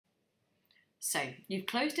So, you've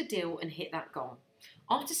closed a deal and hit that goal.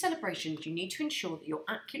 After celebrations, you need to ensure that you're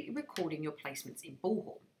accurately recording your placements in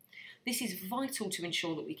Bullhorn. This is vital to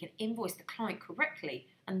ensure that we can invoice the client correctly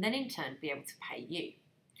and then in turn be able to pay you.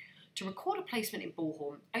 To record a placement in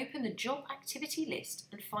Bullhorn, open the job activity list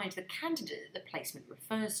and find the candidate that the placement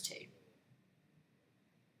refers to.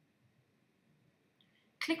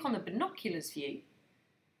 Click on the binoculars view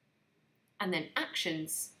and then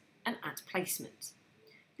Actions and Add Placement.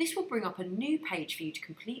 This will bring up a new page for you to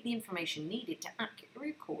complete the information needed to accurately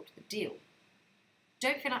record the deal.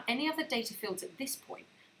 Don't fill out any other data fields at this point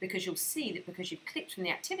because you'll see that because you've clicked from the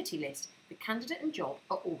activity list, the candidate and job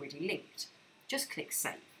are already linked. Just click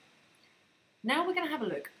Save. Now we're going to have a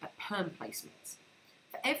look at perm placements.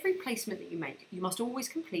 For every placement that you make, you must always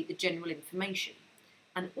complete the general information.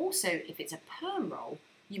 And also, if it's a perm role,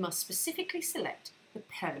 you must specifically select the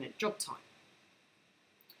permanent job type.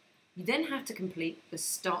 You then have to complete the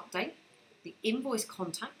start date, the invoice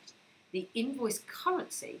contact, the invoice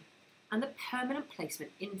currency, and the permanent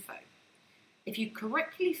placement info. If you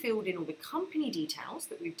correctly filled in all the company details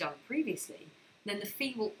that we've done previously, then the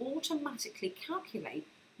fee will automatically calculate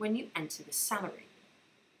when you enter the salary.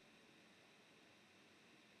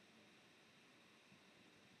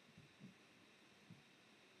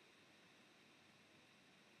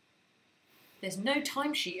 There's no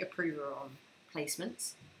timesheet approver on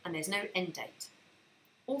placements, and there's no end date.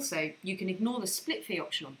 Also, you can ignore the split fee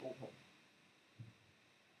option on Bullhorn.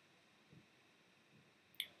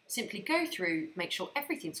 Simply go through, make sure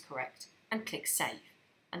everything's correct, and click Save.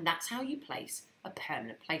 And that's how you place a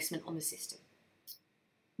permanent placement on the system.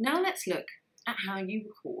 Now let's look at how you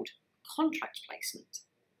record a contract placement.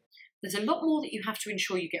 There's a lot more that you have to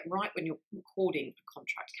ensure you get right when you're recording a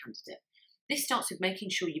contract candidate. This starts with making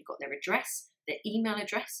sure you've got their address, their email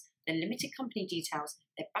address, their limited company details,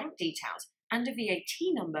 their bank details, and a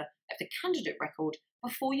VAT number of the candidate record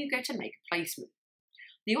before you go to make a placement.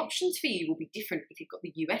 The options for you will be different if you've got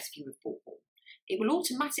the US view of Bullhorn. It will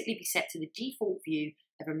automatically be set to the default view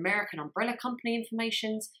of American umbrella company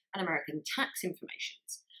informations and American tax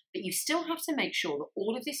informations, but you still have to make sure that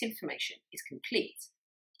all of this information is complete.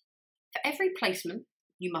 For every placement,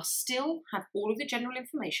 you must still have all of the general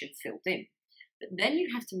information filled in, but then you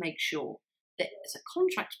have to make sure that as a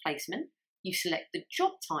contract placement, you select the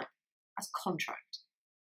job type as contract.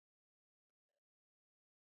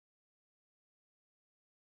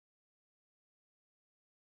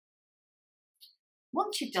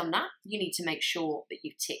 Once you've done that, you need to make sure that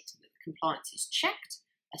you've ticked that the compliance is checked,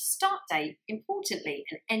 a start date, importantly,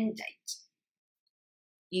 an end date.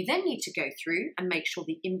 You then need to go through and make sure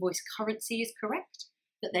the invoice currency is correct,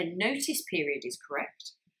 that their notice period is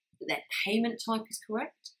correct, that their payment type is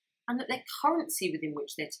correct, and that their currency within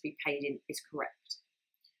which they're to be paid in is correct.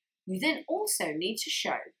 You then also need to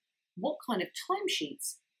show what kind of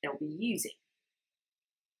timesheets they'll be using.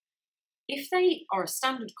 If they are a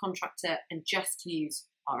standard contractor and just use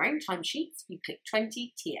our own timesheets, you click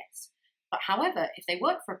 20 TS. But however, if they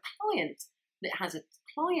work for a client that has a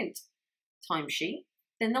client timesheet,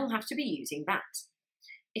 then they'll have to be using that.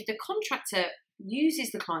 If the contractor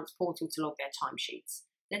uses the client's portal to log their timesheets,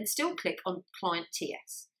 then still click on Client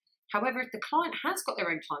TS. However, if the client has got their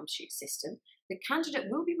own timesheet system, the candidate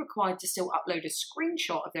will be required to still upload a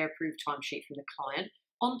screenshot of their approved timesheet from the client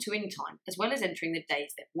onto InTime, as well as entering the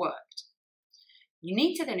days they've worked. You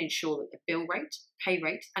need to then ensure that the bill rate, pay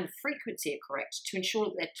rate, and frequency are correct to ensure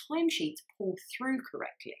that their timesheets pull through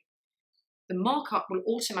correctly. The markup will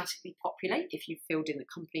automatically populate if you've filled in the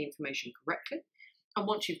company information correctly, and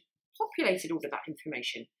once you've populated all of that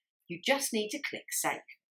information, you just need to click Save.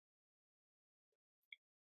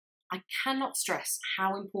 I cannot stress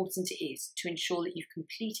how important it is to ensure that you've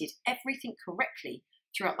completed everything correctly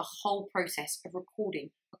throughout the whole process of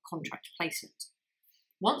recording a contract placement.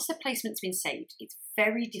 Once the placement's been saved, it's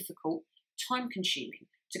very difficult, time-consuming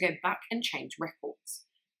to go back and change records.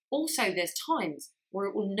 Also, there's times where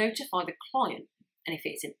it will notify the client, and if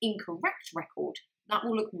it's an incorrect record, that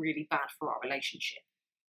will look really bad for our relationship.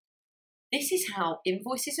 This is how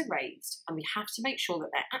invoices are raised, and we have to make sure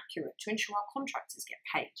that they're accurate to ensure our contractors get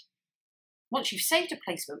paid. Once you've saved a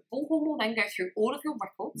placement, Bullhorn will then go through all of your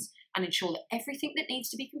records and ensure that everything that needs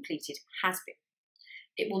to be completed has been.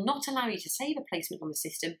 It will not allow you to save a placement on the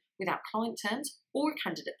system without client terms or a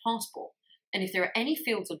candidate passport. And if there are any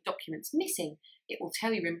fields or documents missing, it will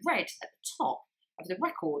tell you in red at the top of the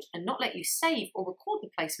record and not let you save or record the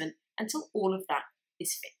placement until all of that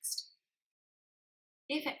is fixed.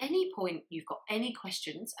 If at any point you've got any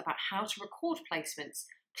questions about how to record placements,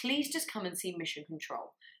 please just come and see Mission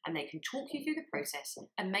Control and they can talk you through the process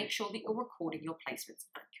and make sure that you're recording your placements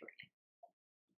accurately.